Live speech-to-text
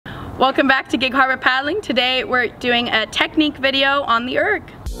Welcome back to Gig Harbor Paddling. Today we're doing a technique video on the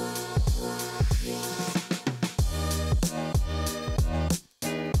erg.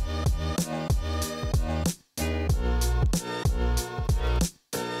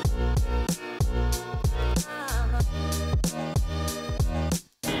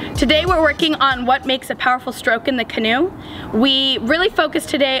 Today we're working on what makes a powerful stroke in the canoe. We really focus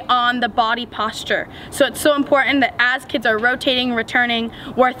today on the body posture. So it's so important that as kids are rotating, returning,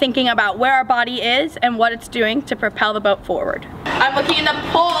 we're thinking about where our body is and what it's doing to propel the boat forward. I'm looking in the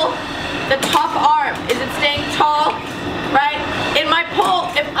pull, the top arm. Is it staying tall? Right? In my pull,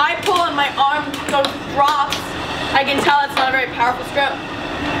 if I pull and my arm drops, I can tell it's not a very powerful stroke.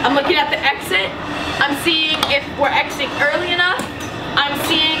 I'm looking at the exit. I'm seeing if we're exiting early enough. I'm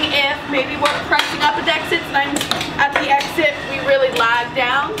seeing if maybe we're pressing up at the exits and at the exit we really lag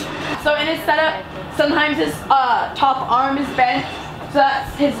down. So in his setup, sometimes his top arm is bent, so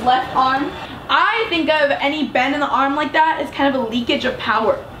that's his left arm. I think of any bend in the arm like that as kind of a leakage of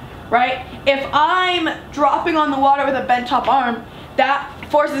power, right? If I'm dropping on the water with a bent top arm, that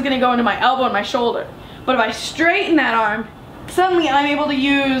force is gonna go into my elbow and my shoulder. But if I straighten that arm, suddenly I'm able to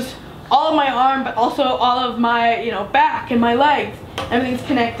use all of my arm, but also all of my, back and my legs. Everything's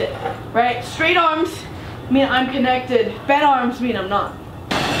connected, right? Straight arms mean I'm connected. Bent arms mean I'm not.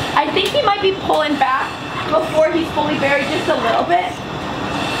 I think he might be pulling back before he's fully buried just a little bit,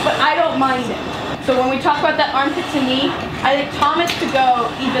 but I don't mind it. So when we talk about that armpit to knee, I think Thomas could go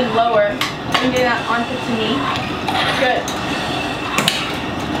even lower and get that armpit to knee. Good.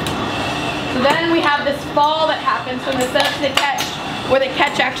 So then we have this fall that happens from the setup to the catch, where the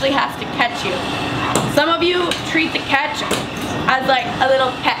catch actually has to catch you. Some of you treat the catch as like a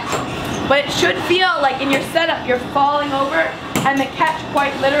little catch, but it should feel like in your setup you're falling over and the catch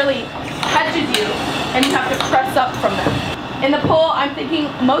quite literally catches you and you have to press up from there. In the pull, I'm thinking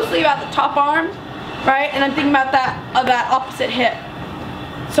mostly about the top arm, right? And I'm thinking about that opposite hip.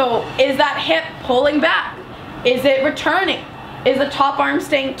 So is that hip pulling back? Is it returning? Is the top arm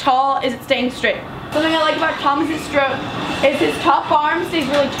staying tall? Is it staying straight? Something I like about Thomas's stroke is his top arm stays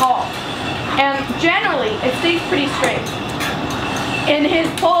really tall, and generally it stays pretty straight. In his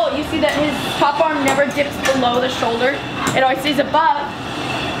pull, you see that his top arm never dips below the shoulder. It always stays above,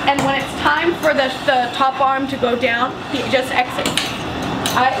 and when it's time for the top arm to go down, he just exits.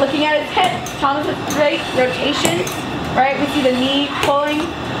 Alright, looking at his hip, Thomas has great rotation, right? We see the knee pulling.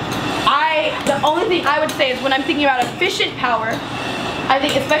 The only thing I would say is when I'm thinking about efficient power, I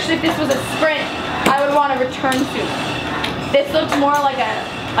think especially if this was a sprint, I would want to return sooner. This looks more like a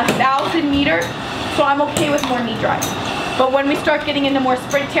 1,000 meter, so I'm okay with more knee drive. But when we start getting into more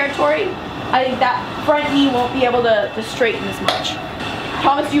sprint territory, I think that front knee won't be able to straighten as much.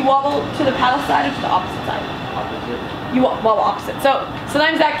 Thomas, do you wobble to the paddle side or to the opposite side? You wobble opposite. So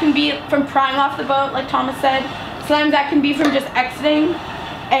sometimes that can be from prying off the boat, like Thomas said. Sometimes that can be from just exiting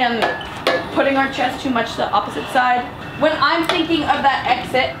and putting our chest too much to the opposite side. When I'm thinking of that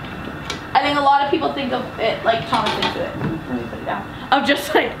exit, I think a lot of people think of it like Thomas thinks of it. Let me put it down. Of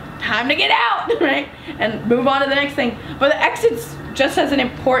just like, time to get out, right? And move on to the next thing. But the exit's just as an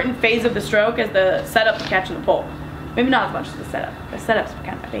important phase of the stroke as the setup, the catch, and the pull. Maybe not as much as the setup. The setup's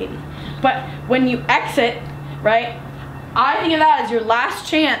kind of a baby. But when you exit, right, I think of that as your last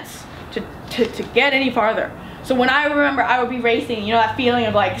chance to get any farther. So when I remember I would be racing, that feeling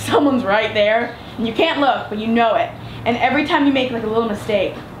of like someone's right there, and you can't look, but you know it. And every time you make like a little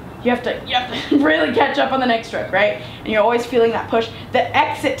mistake, you have to really catch up on the next stroke, right? And you're always feeling that push. The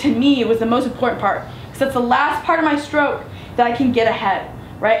exit to me was the most important part, because that's the last part of my stroke that I can get ahead,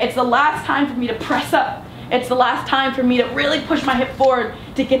 right? It's the last time for me to press up. It's the last time for me to really push my hip forward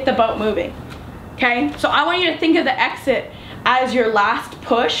to get the boat moving, okay? So I want you to think of the exit as your last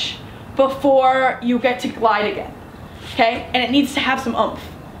push before you get to glide again, okay? And it needs to have some oomph.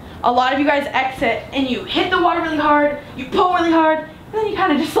 A lot of you guys exit and you hit the water really hard, you pull really hard, and then you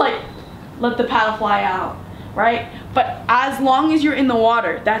kind of just like let the paddle fly out, right? But as long as you're in the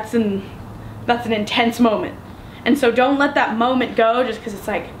water, that's an intense moment. And so don't let that moment go just because it's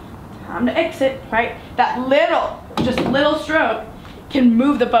like time to exit, right? That little stroke can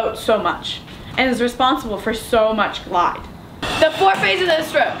move the boat so much and is responsible for so much glide. The 4 phases of the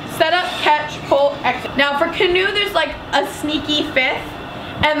stroke: setup, catch, pull, exit. Now for canoe, there's like a sneaky 5th,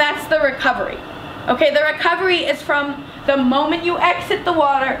 and that's the recovery. Okay, the recovery is from the moment you exit the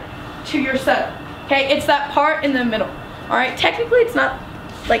water to your setup. Okay, it's that part in the middle. All right, technically it's not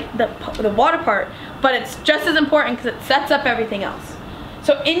like the water part, but it's just as important because it sets up everything else.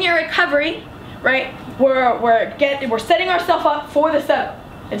 So in your recovery, right, we're setting ourselves up for the setup.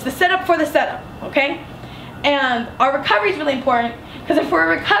 It's the setup for the setup, okay? And our recovery is really important because if we're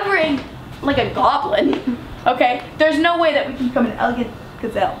recovering like a goblin, okay, there's no way that we can become an elegant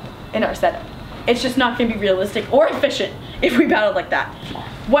gazelle in our setup. It's just not going to be realistic or efficient if we battle like that.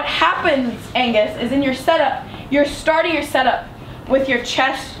 What happens, Angus, is in your setup, you're starting your setup with your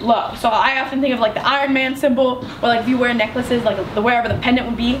chest low. So I often think of like the Iron Man symbol, or like if you wear necklaces, like wherever the pendant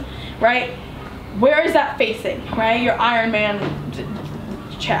would be, right? Where is that facing, right? Your Iron Man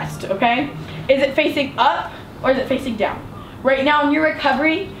chest, okay? Is it facing up or is it facing down? Right now in your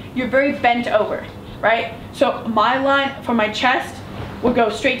recovery, you're very bent over, right? So my line for my chest would go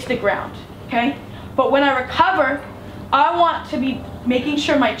straight to the ground, okay? But when I recover, I want to be making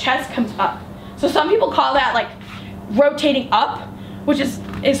sure my chest comes up. So some people call that like rotating up, which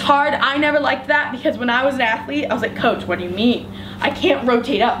is hard. I never liked that because when I was an athlete, I was like, coach, what do you mean? I can't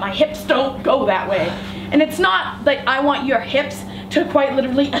rotate up. My hips don't go that way. And it's not like I want your hips to quite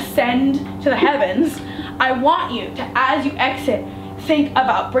literally ascend to the heavens. I want you to, as you exit, think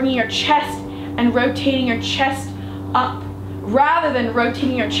about bringing your chest and rotating your chest up rather than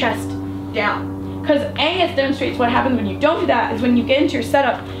rotating your chest down. Because Angus demonstrates what happens when you don't do that is when you get into your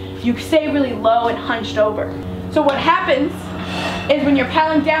setup, you stay really low and hunched over. So what happens is when you're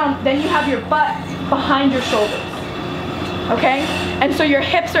paddling down, then you have your butt behind your shoulders, okay? And so your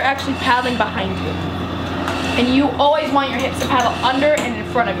hips are actually paddling behind you. And you always want your hips to paddle under and in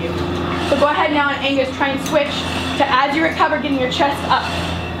front of you. So go ahead now and Angus, try and switch to as you recover, getting your chest up.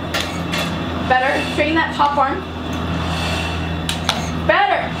 Better, straighten that top arm.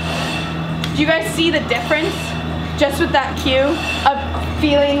 Better. Do you guys see the difference just with that cue of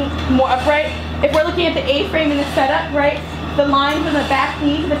feeling more upright? If we're looking at the A-frame in the setup, right? The line from the back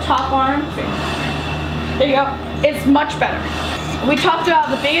knee to the top arm. There you go. It's much better. We talked about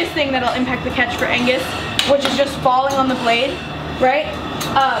the biggest thing that'll impact the catch for Angus, which is just falling on the blade, right?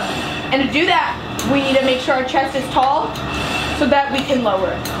 And to do that, we need to make sure our chest is tall so that we can lower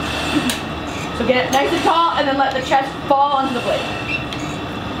it. So get it nice and tall and then let the chest fall onto the blade.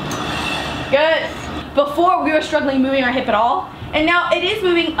 Good. Before we were struggling moving our hip at all, and now it is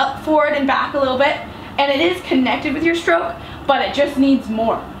moving up, forward, and back a little bit, and it is connected with your stroke, but it just needs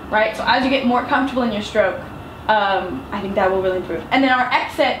more, right? So as you get more comfortable in your stroke, I think that will really improve. And then our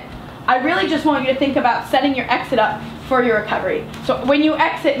exit, I really just want you to think about setting your exit up for your recovery. So when you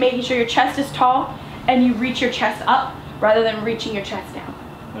exit, making sure your chest is tall and you reach your chest up rather than reaching your chest down.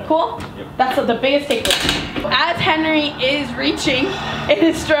 Cool? Yep. That's the biggest takeaway. As Henry is reaching in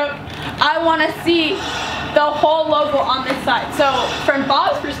his stroke, I want to see the whole logo on this side. So from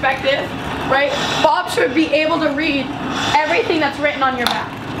Bob's perspective, right, Bob should be able to read everything that's written on your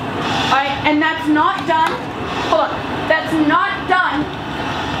back. Alright, and that's not done, hold on, that's not done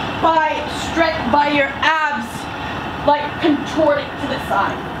by your abs like contorting to the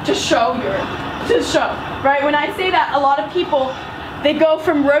side to show, right? When I say that, a lot of people, they go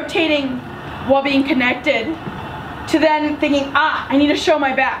from rotating while being connected to then thinking, I need to show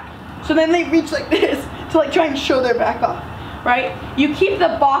my back. So then they reach like this to like try and show their back off, right? You keep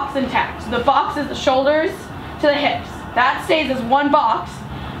the box intact. So the box is the shoulders to the hips. That stays as one box,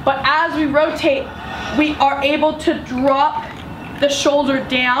 but as we rotate, we are able to drop the shoulder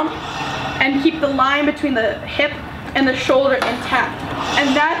down and keep the line between the hip and the shoulder intact.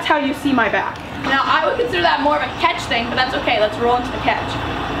 And that's how you see my back. Now I would consider that more of a catch thing, but that's okay. Let's roll into the catch.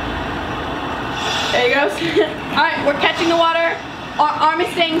 There you go. Alright, we're catching the water. Our arm is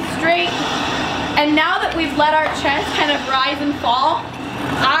staying straight. And now that we've let our chest kind of rise and fall,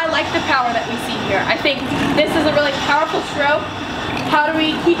 I like the power that we see here. I think this is a really powerful stroke. How do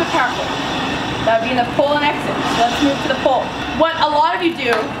we keep it powerful? That would be in the pull and exit. So let's move to the pull. What a lot of you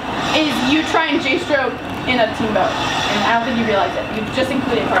do is you try and J-stroke in a team boat. And I don't think you realize it. You just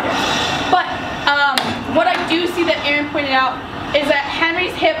include it in here. But what I do see that Aaron pointed out is that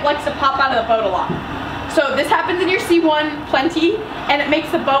Henry's hip likes to pop out of the boat a lot. So this happens in your C1 plenty, and it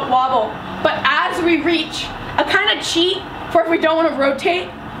makes the boat wobble. But as we reach, a kind of cheat for if we don't want to rotate,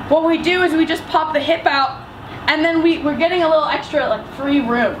 what we do is we just pop the hip out, and then we're getting a little extra like free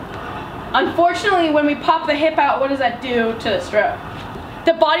room. Unfortunately, when we pop the hip out, what does that do to the stroke?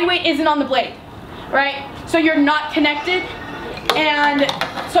 The body weight isn't on the blade, right? So you're not connected, and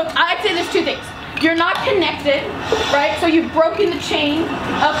so I'd say there's two things. You're not connected, right? So you've broken the chain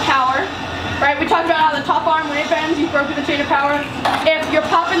of power, right? We talked about how the top arm, when it bends, you've broken the chain of power. If you're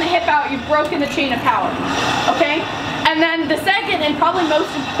popping the hip out, you've broken the chain of power, okay? And then the second, and probably most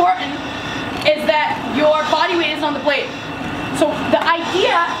important, is that your body weight is on the blade. So the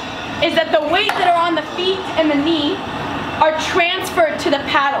idea is that the weight that are on the feet and the knee are transferred to the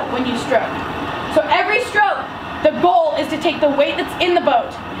paddle when you stroke. So every stroke, The goal is to take the weight that's in the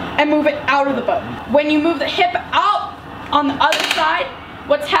boat and move it out of the boat. When you move the hip out on the other side,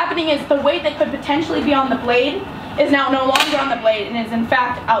 what's happening is the weight that could potentially be on the blade is now no longer on the blade and is in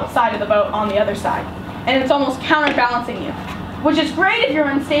fact outside of the boat on the other side. And it's almost counterbalancing you, which is great if you're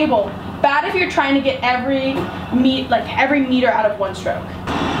unstable, bad if you're trying to get every meter out of one stroke.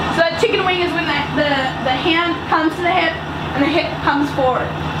 So that chicken wing is when the hand comes to the hip and the hip comes forward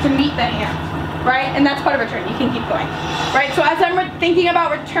to meet the hand, right? And that's part of return. You can keep going, right? So as I'm thinking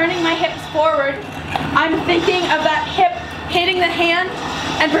about returning my hips forward, I'm thinking of that hip hitting the hand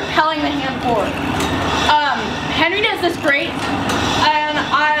and propelling the hand forward. Henry does this great, and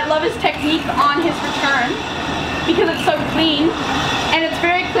I love his technique on his return because it's so clean, and it's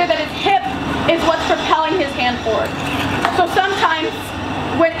very clear that his hip is what's propelling his hand forward. So sometimes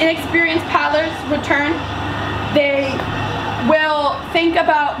when inexperienced paddlers return, they will think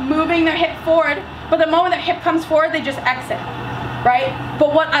about moving their hip forward, but the moment their hip comes forward, they just exit, right?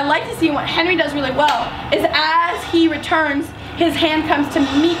 But what I like to see, and what Henry does really well, is as he returns, his hand comes to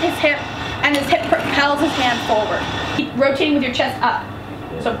meet his hip, and his hip propels his hand forward. Keep rotating with your chest up.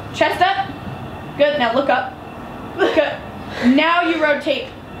 So chest up, good, now look up, good. Now you rotate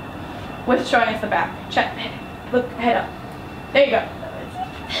with showing us the back. Check, look, head up. There you go.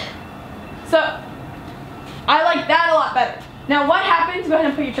 So, I like that a lot better. Now what happens, go ahead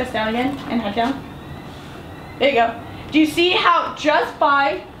and put your chest down again, and head down. There you go. Do you see how just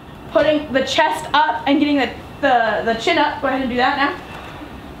by putting the chest up and getting the chin up, go ahead and do that now,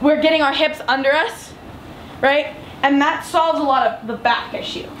 we're getting our hips under us, right? And that solves a lot of the back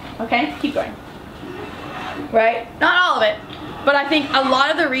issue, okay? Keep going, right? Not all of it, but I think a lot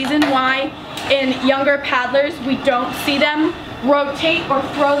of the reason why in younger paddlers we don't see them rotate or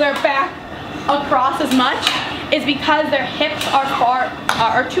throw their back across as much is because their hips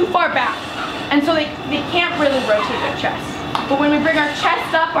are too far back, and so they can't really rotate their chest. But when we bring our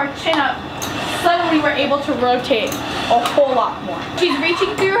chest up, our chin up, suddenly we're able to rotate a whole lot more. She's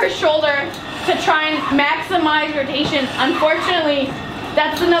reaching through her shoulder to try and maximize rotation. Unfortunately,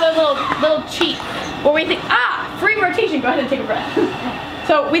 that's another little cheat where we think, free rotation, go ahead and take a breath.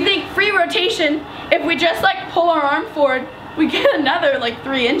 So we think free rotation, if we just like pull our arm forward, we get another like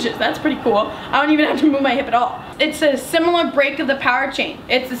 3 inches. That's pretty cool. I don't even have to move my hip at all. It's a similar break of the power chain.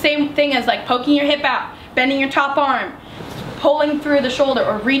 It's the same thing as like poking your hip out, bending your top arm, pulling through the shoulder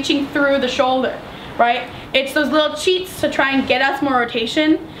or reaching through the shoulder, right? It's those little cheats to try and get us more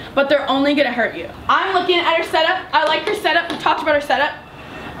rotation, but they're only gonna hurt you. I'm looking at her setup. I like her setup. We talked about her setup.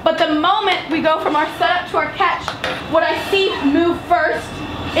 But the moment we go from our setup to our catch, what I see move first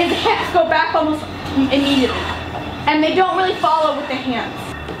is hips go back almost immediately. And they don't really follow with the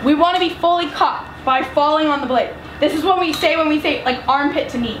hands. We want to be fully caught by falling on the blade. This is what we say when we say like armpit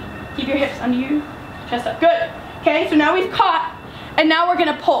to knee. Keep your hips under you, chest up. Good. Okay, so now we've caught, and now we're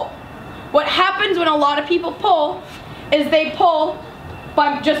gonna pull. What happens when a lot of people pull is they pull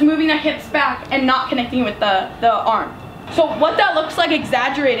by just moving their hips back and not connecting with the arm. So what that looks like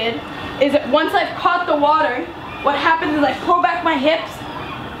exaggerated is that once I've caught the water, what happens is I pull back my hips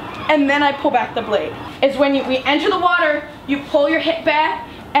and then I pull back the blade. It's when we enter the water, you pull your hip back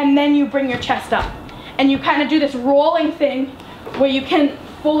and then you bring your chest up. And you kind of do this rolling thing where you can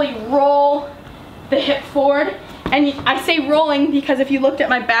fully roll the hip forward. And I say rolling because if you looked at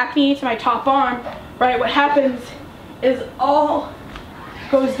my back knee to my top arm, right, what happens is all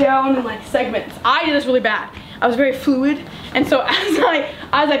goes down in like segments. I did this really bad. I was very fluid, and so as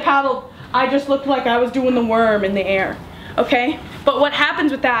I paddled, I just looked like I was doing the worm in the air, okay? But what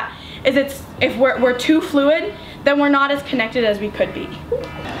happens with that is if we're too fluid, then we're not as connected as we could be.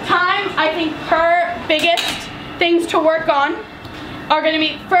 Times, I think her biggest things to work on are gonna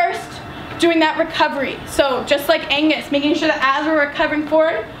be first, doing that recovery. So just like Angus, making sure that as we're recovering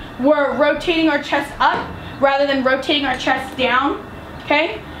forward, we're rotating our chest up rather than rotating our chest down,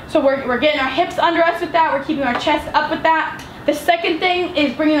 okay? So we're getting our hips under us with that, we're keeping our chest up with that. The second thing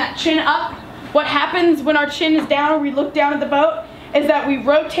is bringing that chin up. What happens when our chin is down or we look down at the boat is that we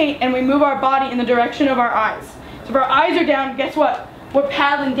rotate and we move our body in the direction of our eyes. So if our eyes are down, guess what? We're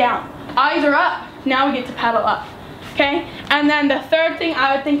paddling down. Eyes are up, now we get to paddle up, okay? And then the third thing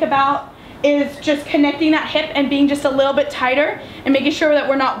I would think about is just connecting that hip and being just a little bit tighter and making sure that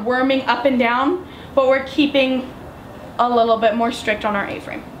we're not worming up and down, but we're keeping a little bit more strict on our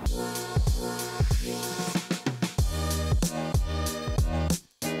A-frame.